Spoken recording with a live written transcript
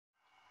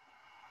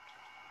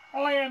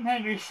I am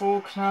Henry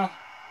Faulkner,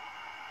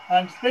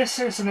 and this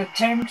is an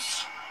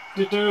attempt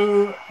to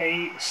do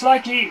a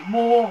slightly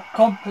more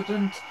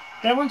competent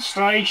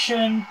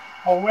demonstration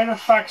of weather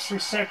fax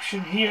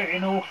reception here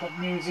in Auckland,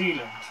 New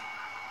Zealand.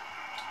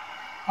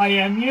 I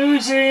am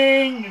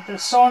using the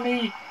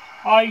SONY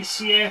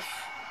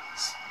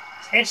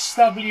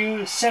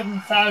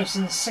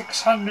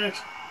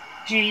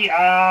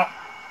ICF-SW7600GR,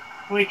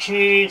 which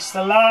is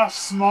the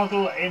last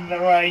model in the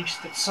range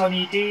that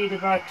SONY did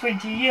about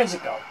 20 years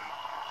ago.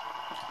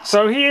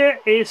 So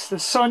here is the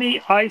SONY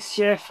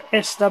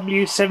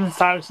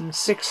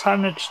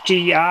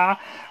ICF-SW7600GR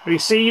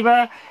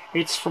receiver.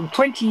 It's from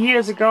 20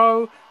 years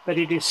ago, but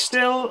it is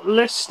still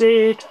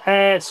listed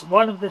as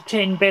one of the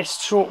 10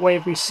 best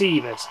shortwave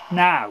receivers.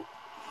 Now,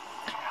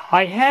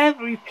 I have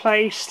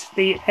replaced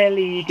the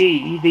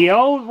LED. The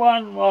old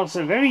one was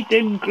a very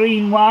dim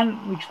green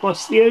one, which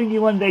was the only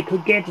one they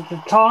could get at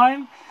the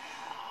time,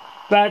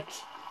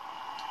 but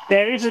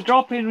there is a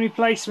drop-in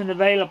replacement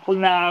available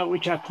now,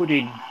 which I put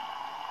in.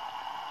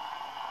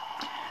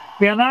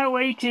 We are now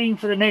waiting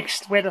for the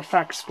next weather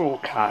fax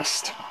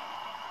broadcast.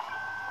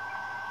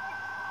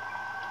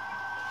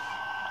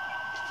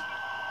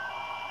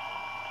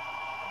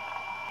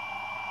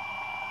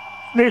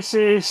 This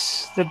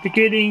is the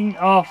beginning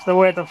of the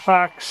weather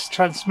fax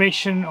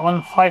transmission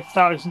on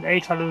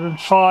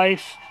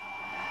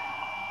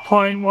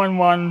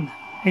 5805.11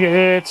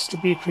 MHz to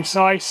be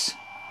precise.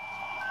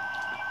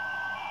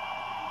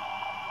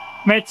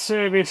 Met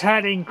Service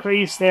had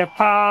increased their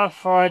power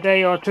for a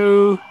day or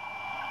two,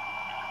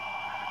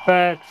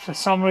 but for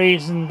some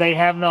reason they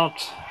have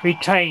not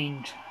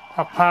retained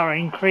a power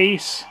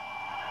increase.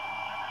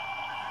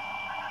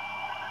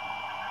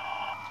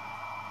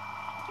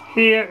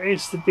 Here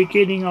is the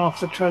beginning of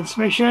the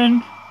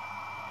transmission.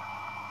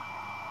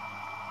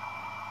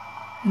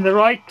 In the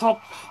right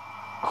top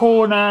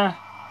corner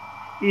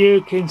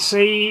you can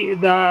see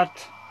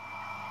that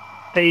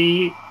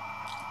the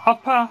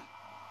upper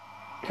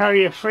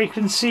carrier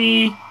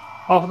frequency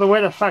of the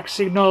weather fax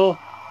signal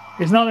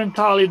is not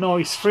entirely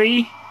noise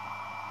free,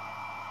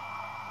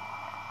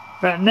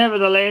 but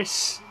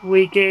nevertheless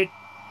we get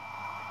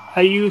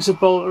a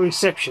usable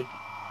reception.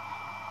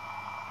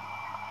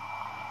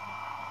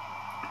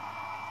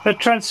 The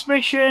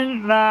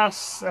transmission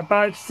lasts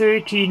about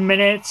 13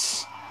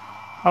 minutes.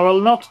 I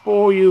will not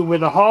bore you with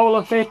the whole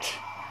of it.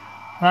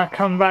 I'll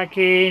come back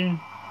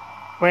in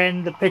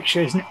when the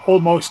picture is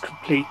almost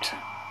complete.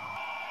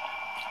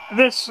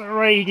 This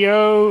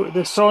radio,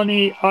 the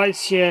SONY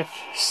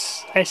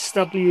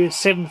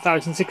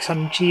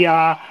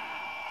ICF-SW7600GR,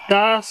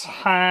 does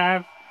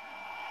have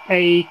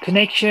a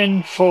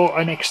connection for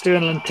an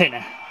external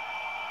antenna.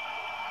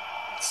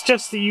 It's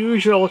just the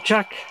usual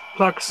jack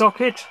plug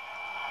socket.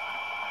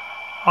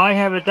 I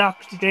have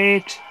adapted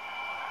it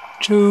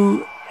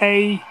to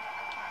a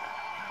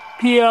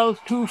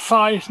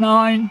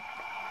PL259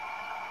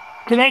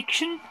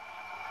 connection,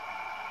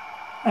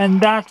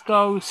 and that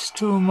goes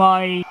to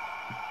my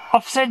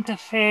off-center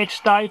fed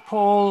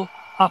dipole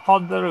up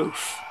on the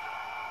roof.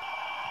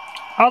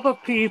 Other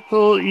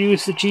people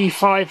use the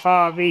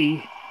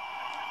G5RV.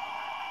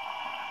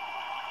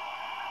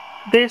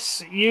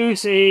 This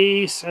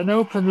uses an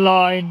open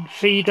line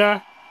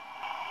feeder.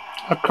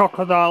 A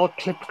crocodile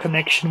clip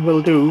connection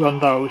will do on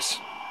those.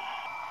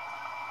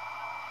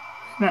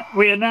 Now,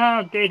 we are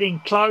now getting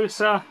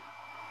closer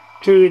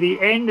to the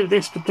end of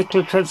this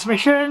particular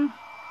transmission.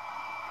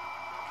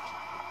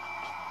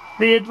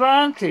 The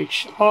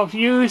advantage of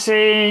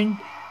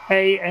using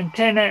an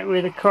antenna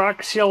with a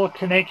coaxial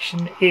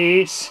connection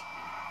is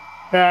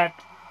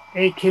that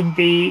it can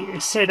be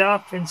set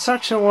up in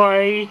such a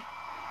way,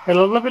 with a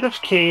little bit of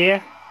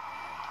care,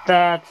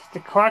 that the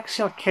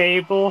coaxial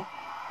cable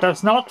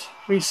does not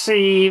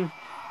receive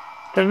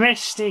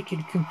domestic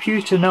and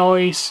computer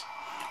noise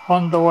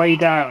on the way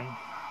down.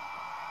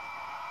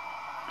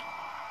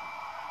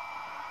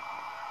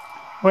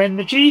 When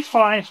the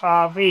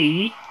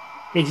G5RV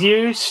is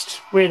used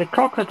with a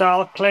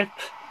crocodile clip,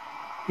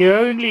 you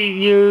only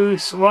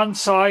use one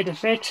side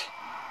of it,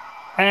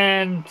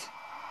 and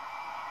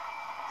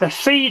the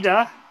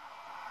feeder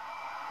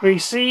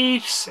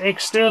receives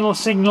external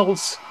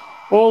signals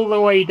all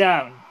the way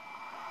down.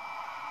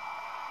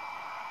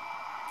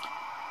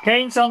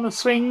 Gains on the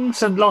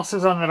swings and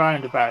losses on the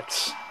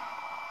roundabouts.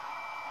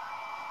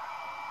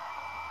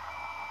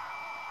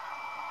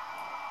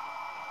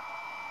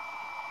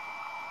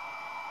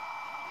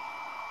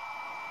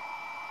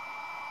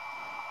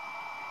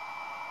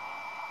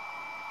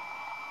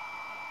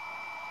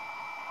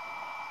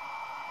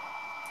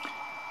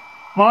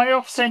 My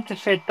off-center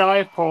fed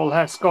dipole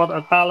has got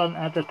a balun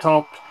at the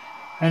top,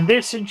 and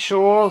this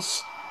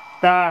ensures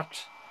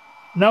that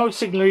no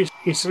signal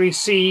is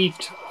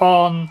received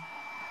on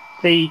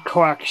the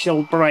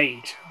coaxial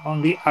braid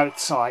on the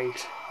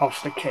outside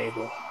of the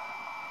cable.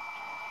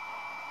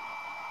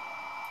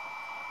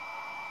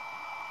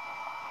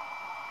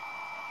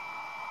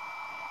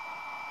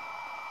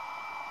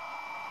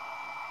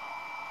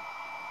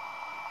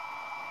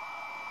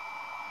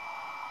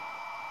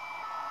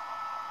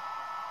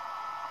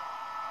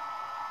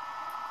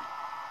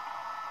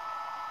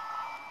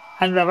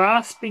 and the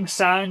rasping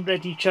sound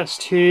that you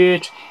just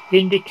heard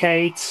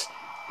indicates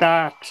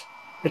that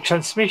the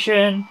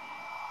transmission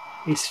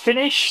is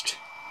finished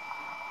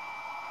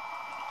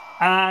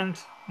and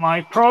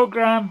my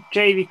program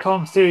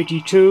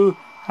JVCOM32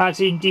 has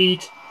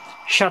indeed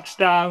shut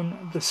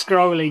down the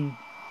scrolling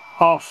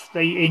of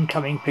the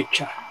incoming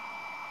picture.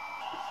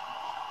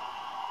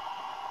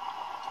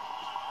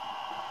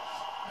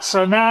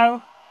 So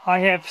now I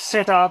have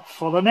set up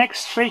for the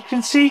next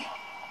frequency.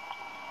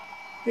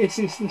 This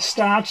is the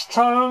start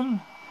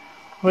tone,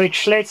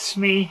 which lets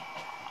me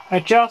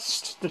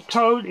adjust the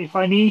tone if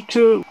I need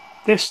to.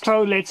 This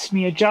tone lets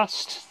me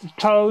adjust the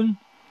tone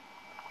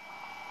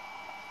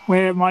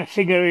where my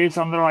finger is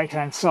on the right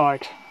hand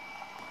side.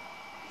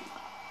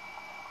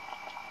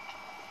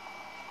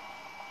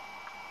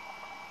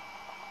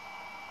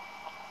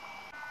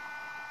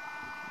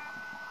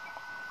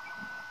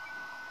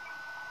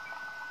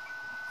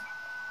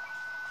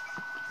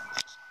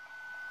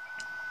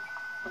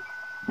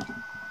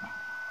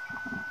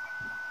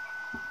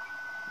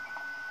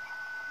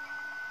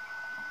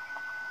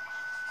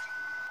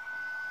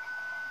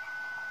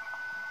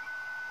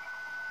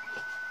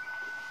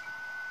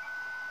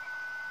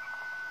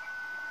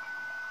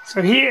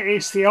 So here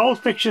is the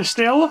old picture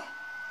still,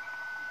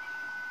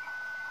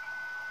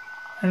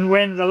 and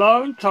when the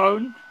low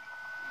tone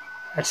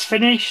has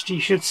finished you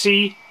should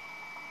see,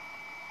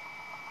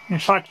 in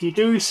fact you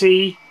do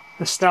see,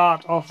 the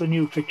start of the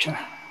new picture.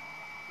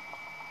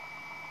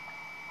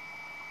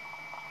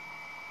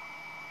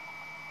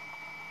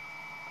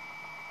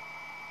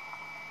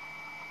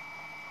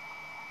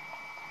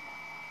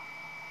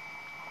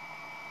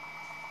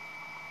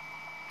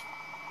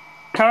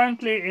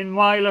 Currently in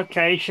my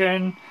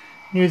location,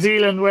 New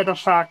Zealand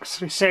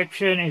Weatherfax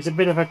reception is a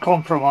bit of a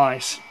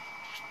compromise.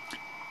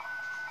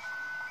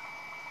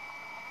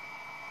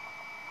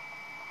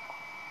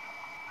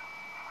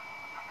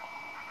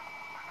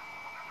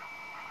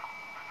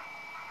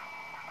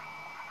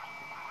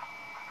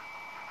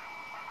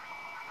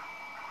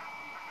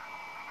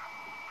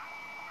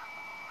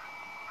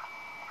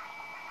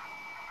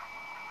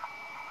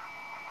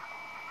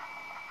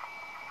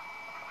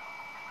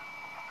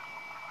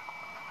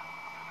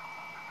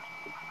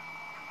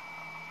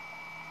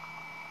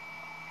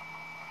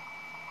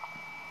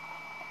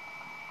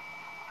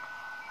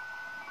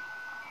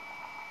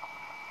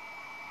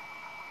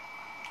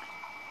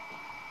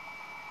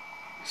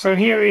 So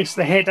here is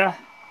the header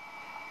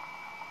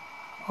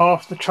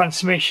of the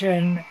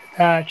transmission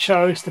that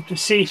shows the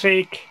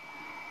Pacific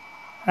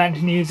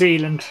and New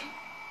Zealand.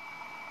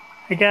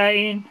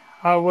 Again,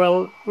 I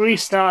will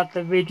restart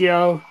the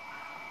video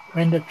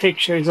when the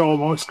picture is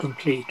almost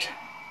complete.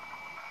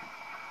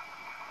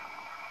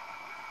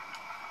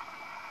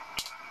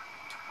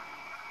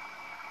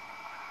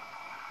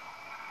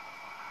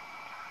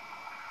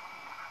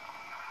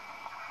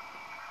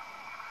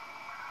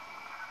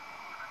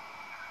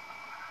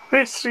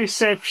 This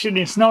reception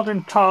is not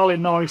entirely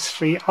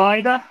noise-free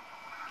either.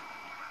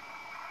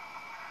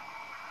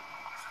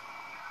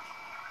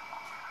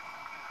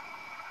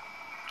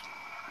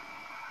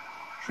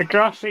 The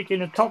graphic in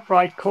the top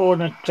right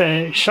corner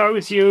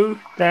shows you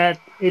that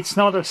it's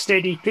not a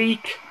steady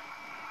peak,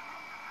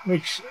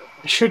 which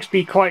should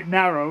be quite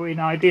narrow in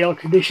ideal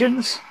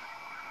conditions.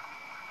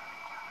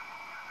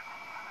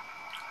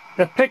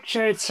 The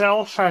picture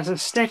itself has a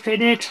step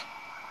in it.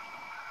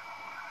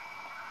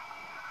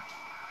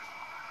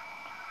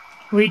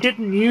 We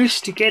didn't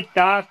used to get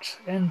that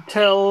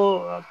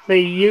until the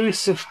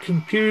use of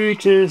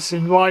computers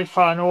and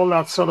Wi-Fi and all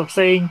that sort of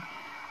thing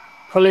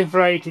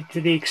proliferated to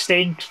the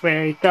extent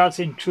where it does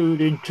intrude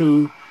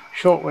into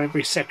shortwave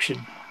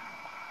reception.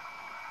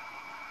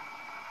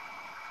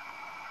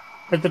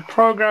 But the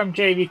program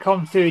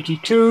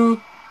JVCOM32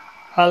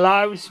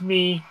 allows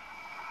me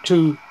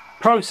to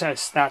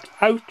process that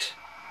out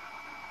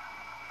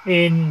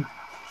in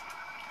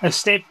a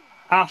step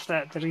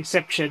after the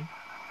reception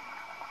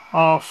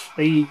of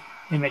the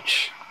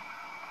image.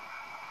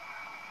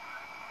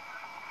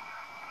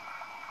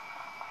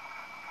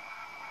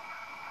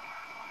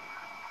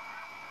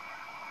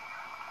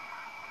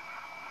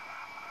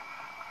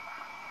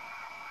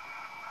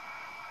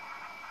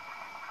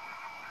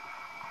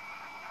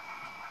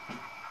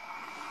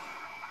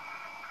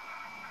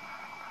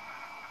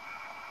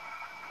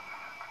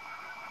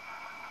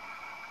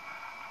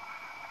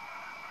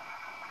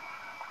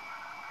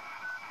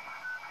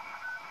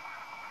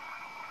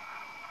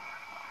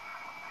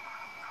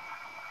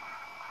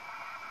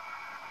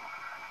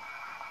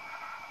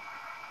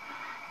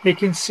 You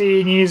can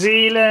see New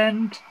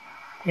Zealand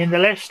in the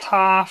left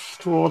half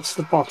towards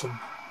the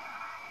bottom.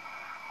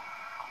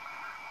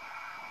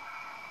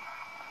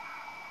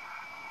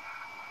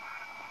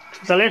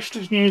 To the left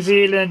of New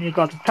Zealand you've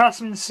got the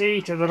Tasman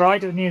Sea, to the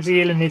right of New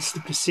Zealand it's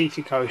the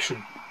Pacific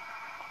Ocean.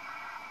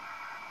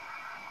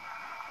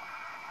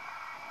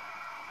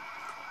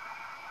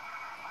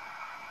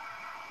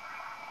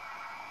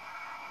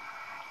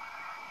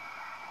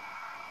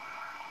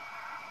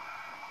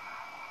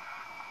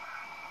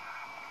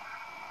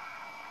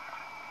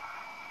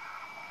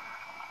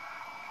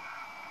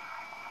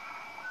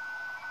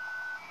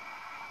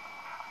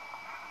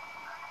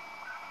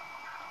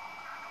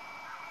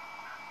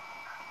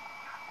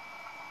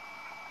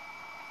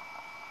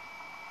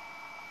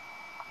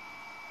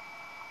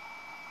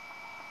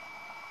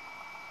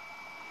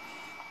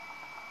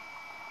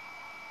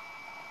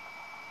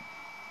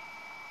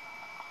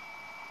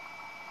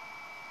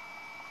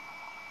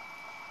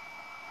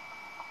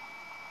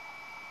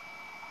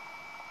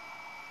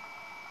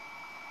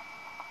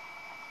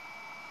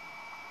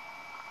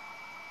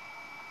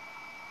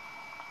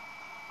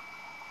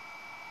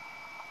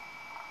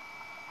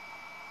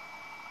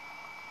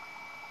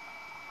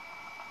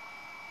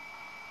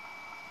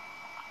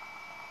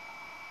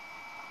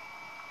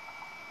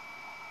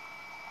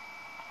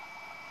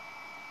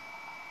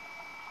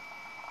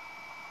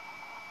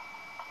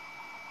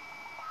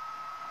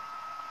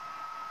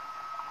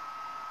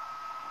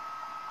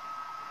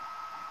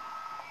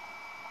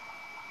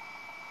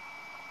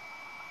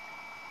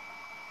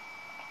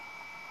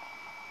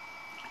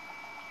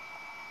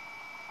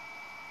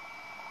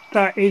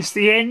 that is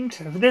the end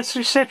of this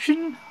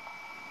reception.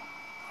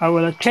 I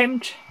will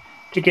attempt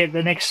to get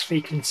the next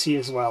frequency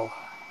as well.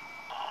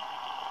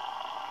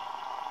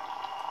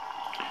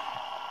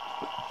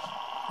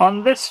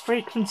 On this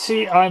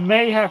frequency I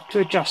may have to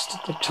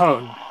adjust the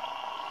tone.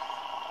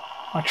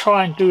 I'll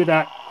try and do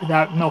that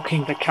without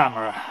knocking the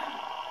camera.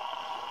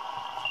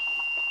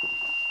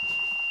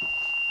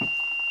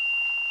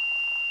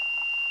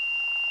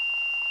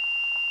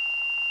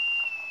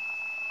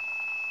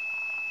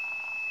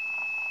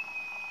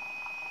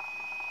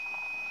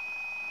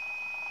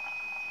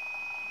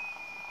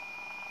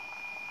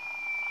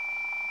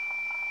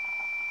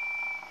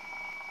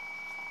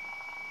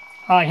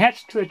 I had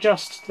to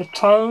adjust the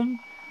tone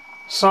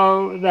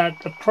so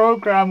that the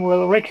program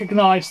will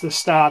recognize the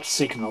start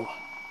signal.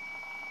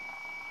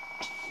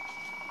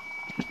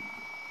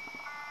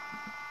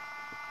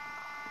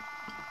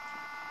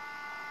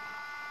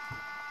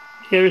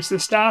 Here is the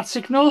start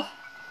signal,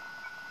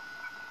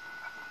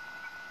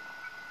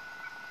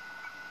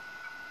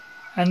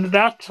 and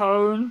that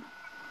tone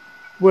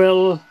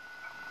will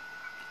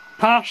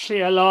partially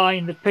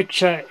align the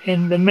picture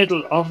in the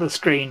middle of the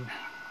screen.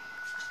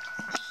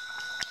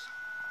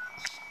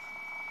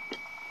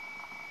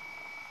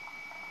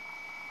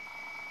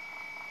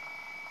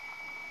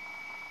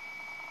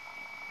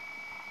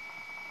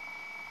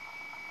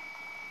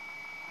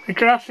 The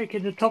graphic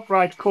in the top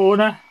right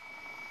corner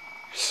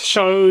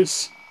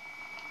shows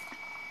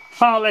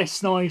far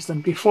less noise than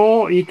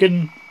before. You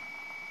can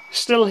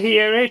still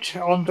hear it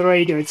on the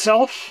radio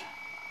itself.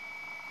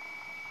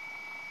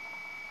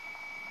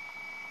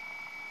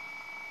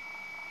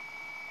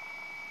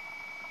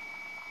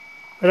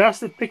 But as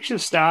the picture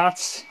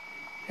starts,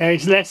 there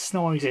is less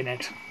noise in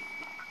it.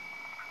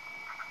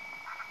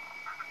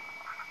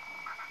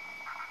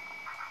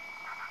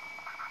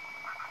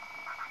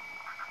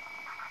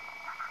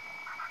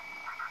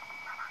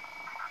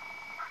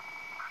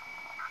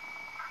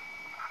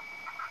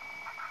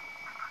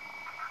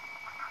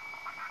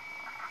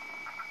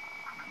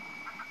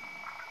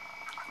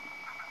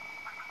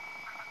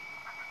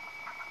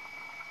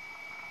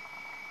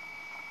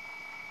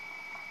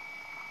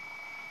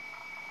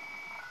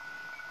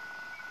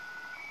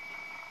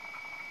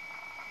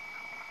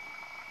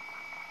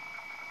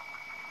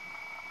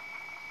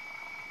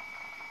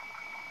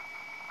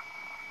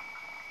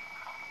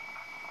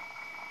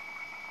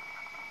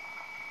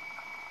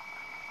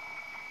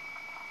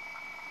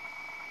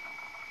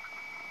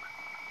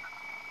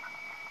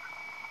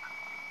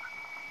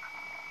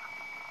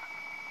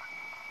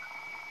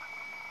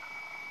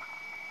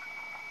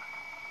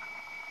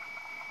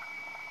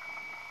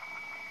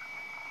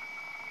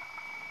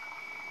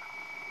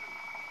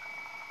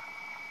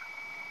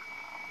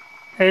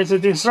 There's a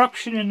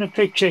disruption in the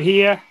picture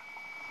here.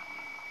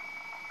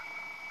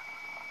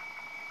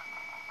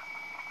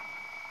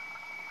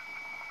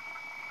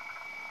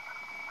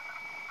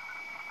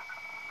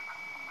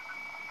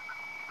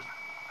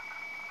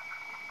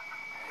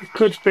 It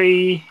could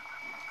be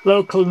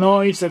local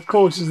noise that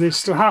causes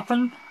this to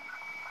happen.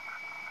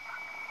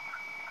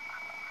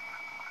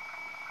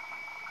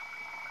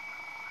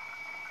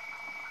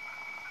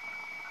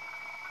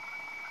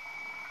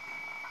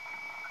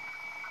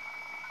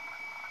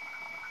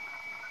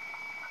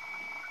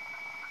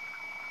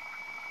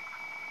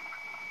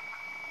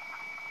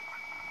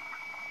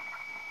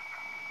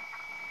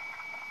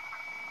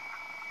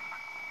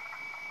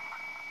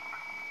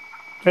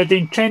 But the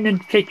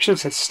intended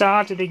pictures have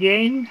started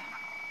again.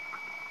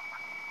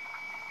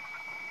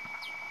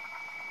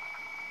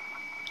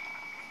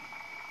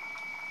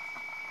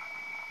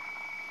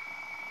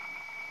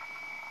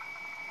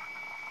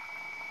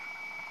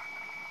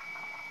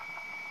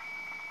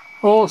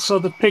 Also,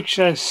 the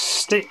picture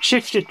has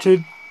shifted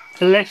to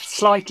the left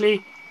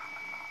slightly.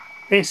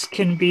 This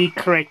can be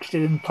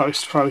corrected in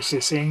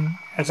post-processing,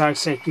 as I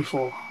said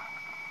before.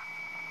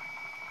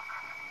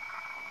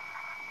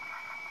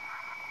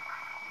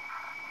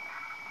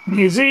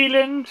 New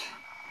Zealand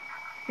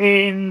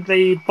in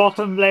the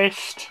bottom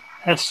left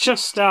has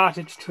just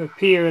started to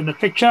appear in the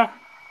picture.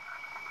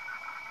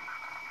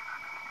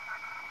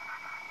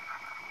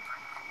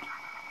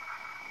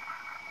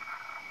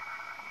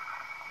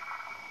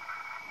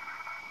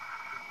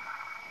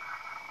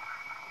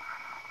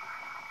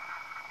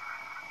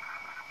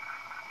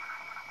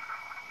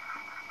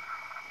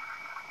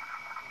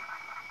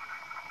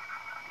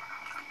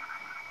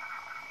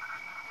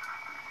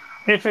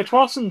 If it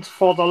wasn't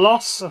for the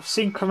loss of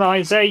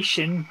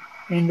synchronization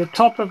in the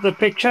top of the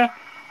picture,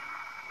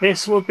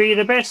 this would be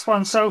the best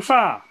one so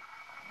far.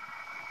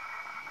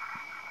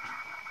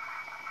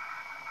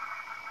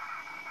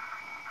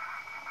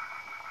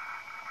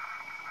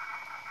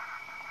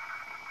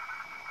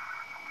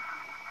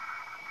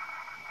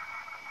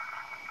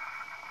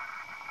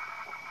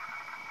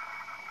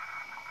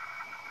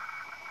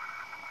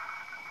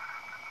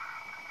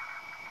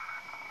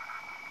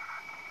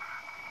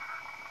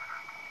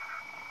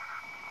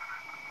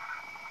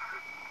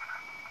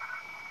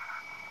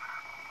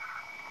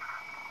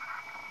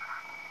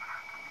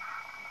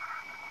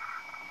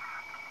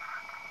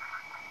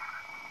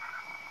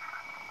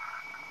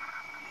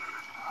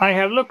 I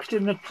have looked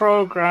in the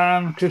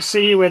program to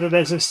see whether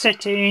there's a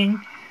setting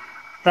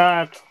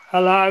that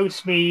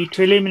allows me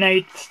to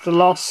eliminate the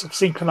loss of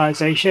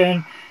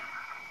synchronization,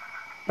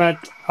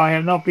 but I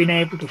have not been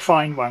able to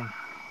find one.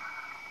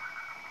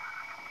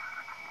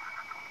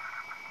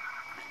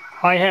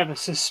 I have a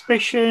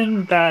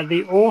suspicion that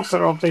the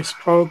author of this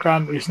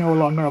program is no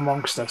longer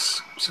amongst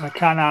us, so I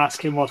can't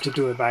ask him what to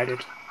do about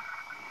it.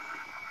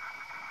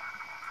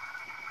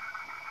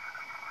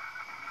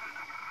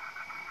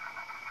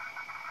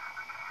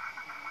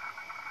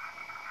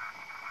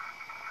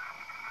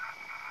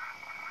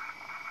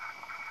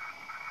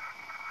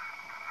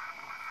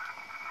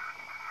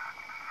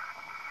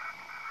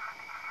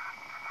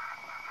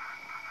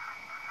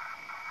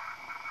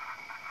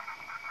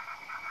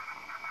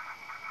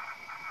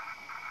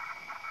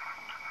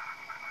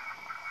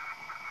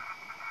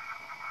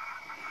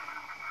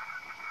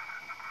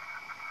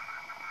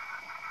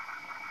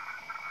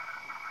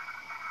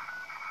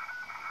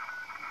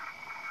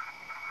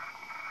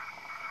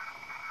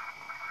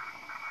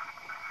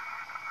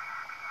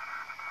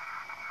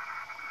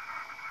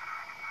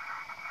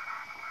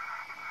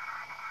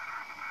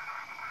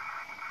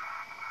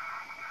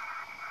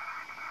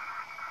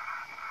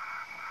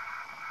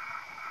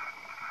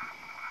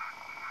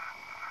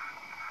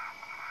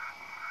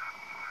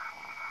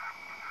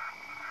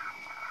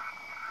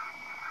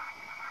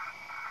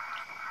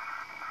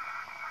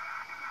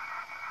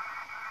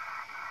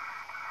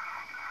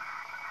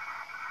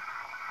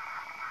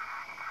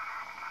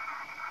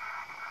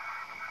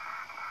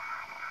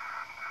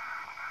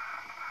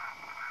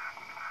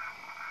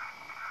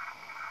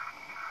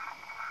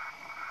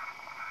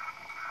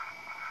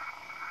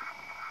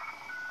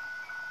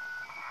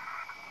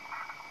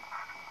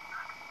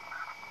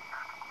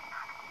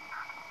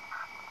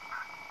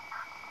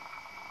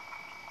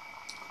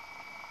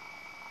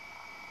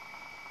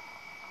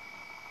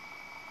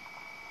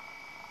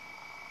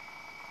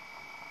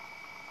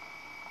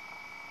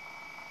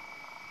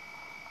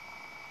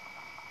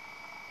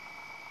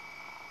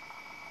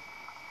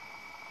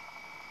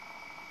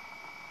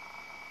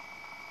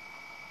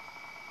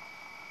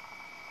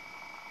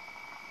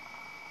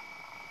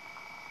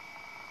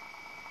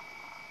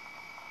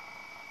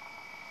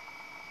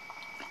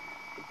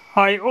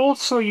 I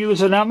also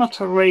use an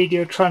amateur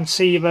radio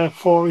transceiver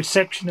for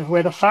reception of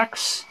weather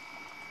facts,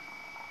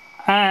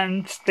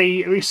 and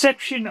the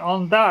reception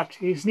on that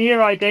is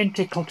near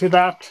identical to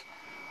that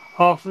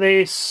of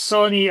this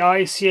SONY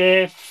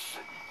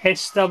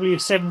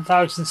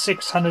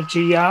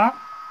ICF-SW7600GR.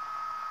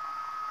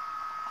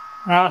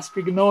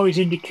 Rasping noise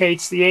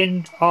indicates the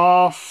end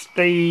of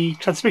the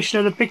transmission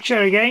of the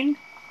picture again.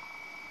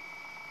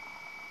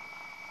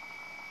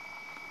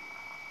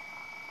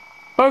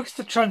 Both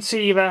the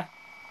transceiver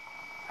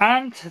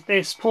and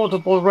this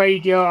portable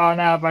radio are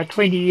now about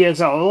 20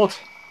 years old,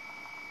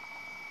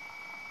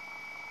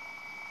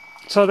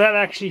 so that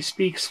actually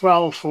speaks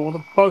well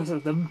for both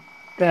of them,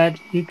 that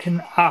you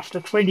can, after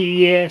 20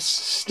 years,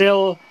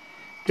 still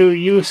do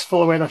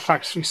useful weather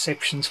facts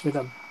receptions with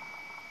them.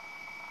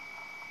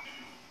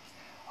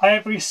 I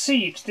have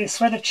received this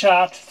weather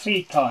chart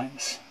 3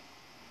 times.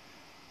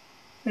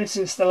 This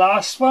is the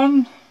last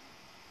one,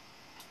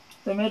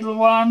 the middle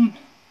one,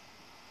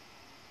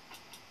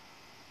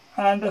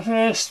 and the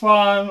first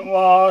one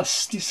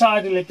was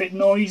decidedly a bit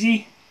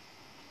noisy.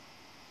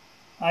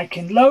 I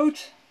can load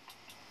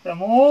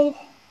them all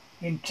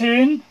in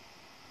turn.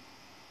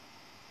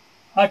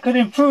 I could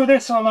improve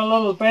this one a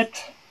little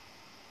bit,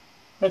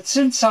 but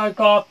since I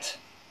got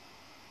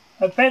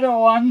a better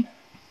one,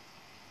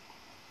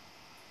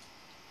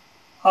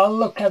 I'll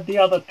look at the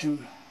other 2.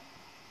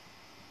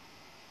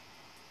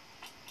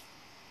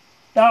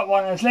 That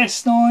one has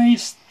less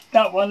noise,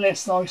 that one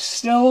less noise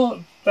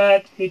still,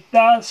 but it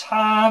does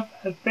have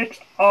a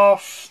bit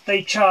of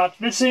the chart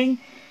missing,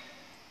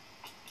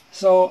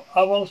 so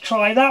I will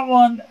try that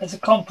one as a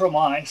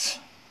compromise.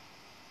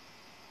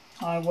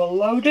 I will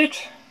load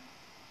it.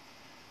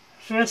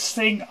 First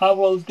thing I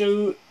will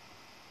do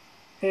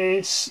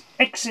is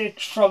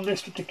exit from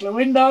this particular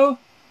window.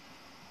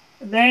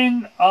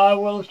 Then I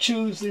will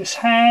choose this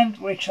hand,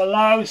 which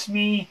allows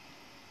me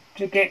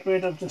to get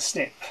rid of the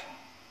step.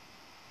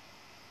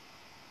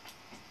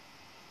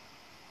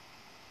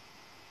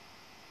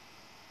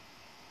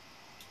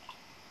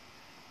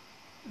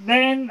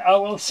 Then I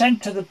will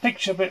center the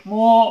picture a bit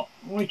more,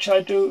 which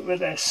I do with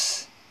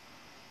this.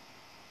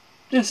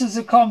 This is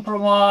a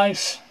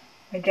compromise.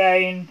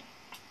 Again,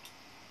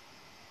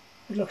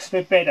 it looks a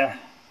bit better.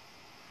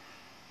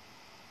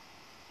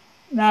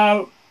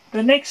 Now,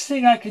 the next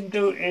thing I can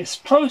do is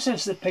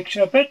process the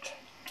picture a bit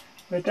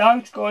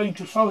without going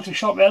to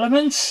Photoshop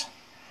Elements.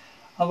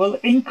 I will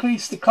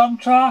increase the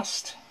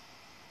contrast.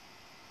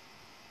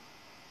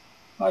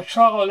 By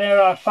trial and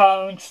error I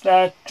found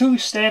that 2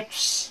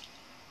 steps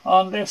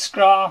on this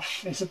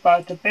graph is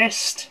about the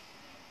best.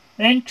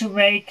 Then, to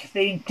make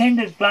the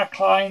intended black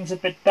lines a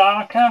bit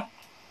darker,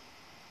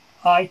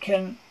 I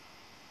can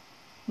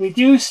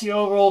reduce the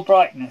overall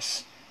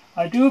brightness.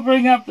 I do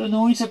bring up the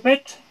noise a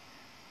bit,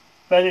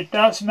 but it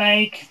does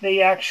make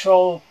the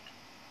actual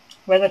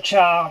weather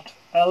chart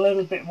a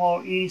little bit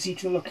more easy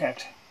to look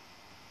at.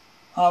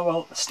 I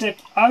will step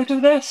out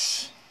of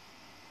this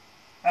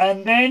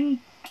and then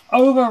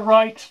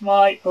overwrite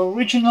my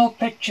original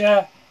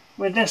picture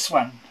with this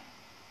one.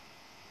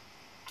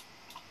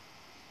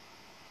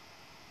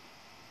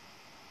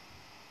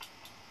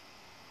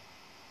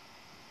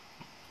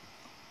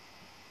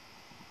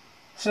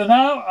 So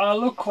now I'll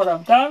look what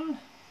I've done.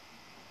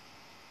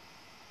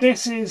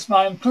 This is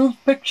my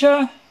improved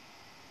picture.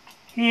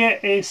 Here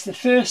is the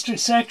first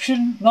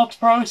reception, not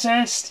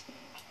processed.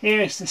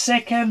 Here is the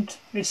second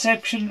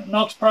reception,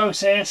 not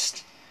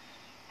processed.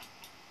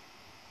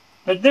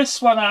 But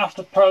this one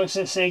after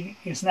processing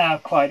is now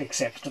quite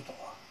acceptable.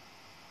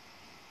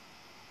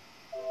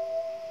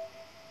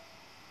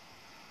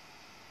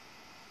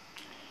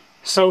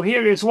 So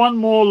here is one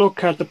more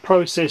look at the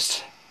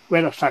processed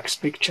weatherfax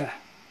picture.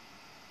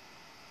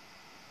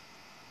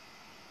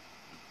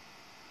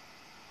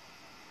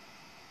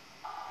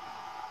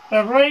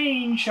 The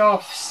range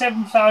of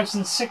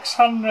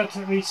 7600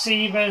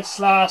 receivers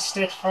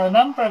lasted for a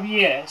number of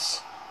years,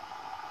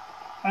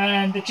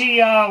 and the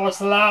GR was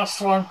the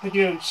last one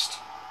produced.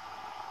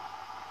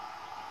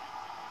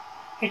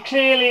 It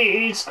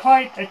clearly is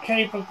quite a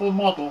capable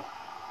model.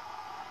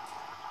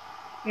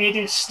 It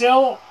is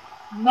still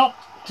not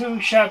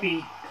too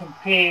shabby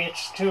compared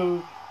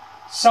to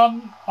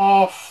some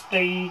of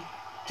the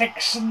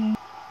Texan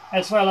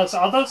as well as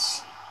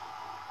others.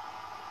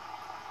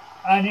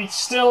 And it's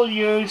still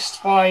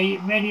used by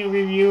many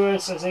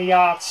reviewers as a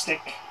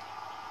yardstick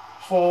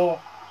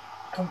for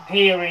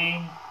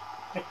comparing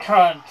the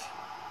current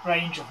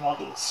range of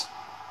models.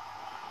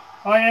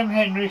 I am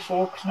Henry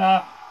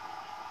Faulkner,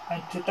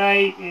 and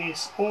today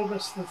is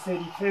August the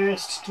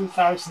 31st,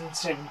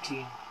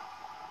 2017.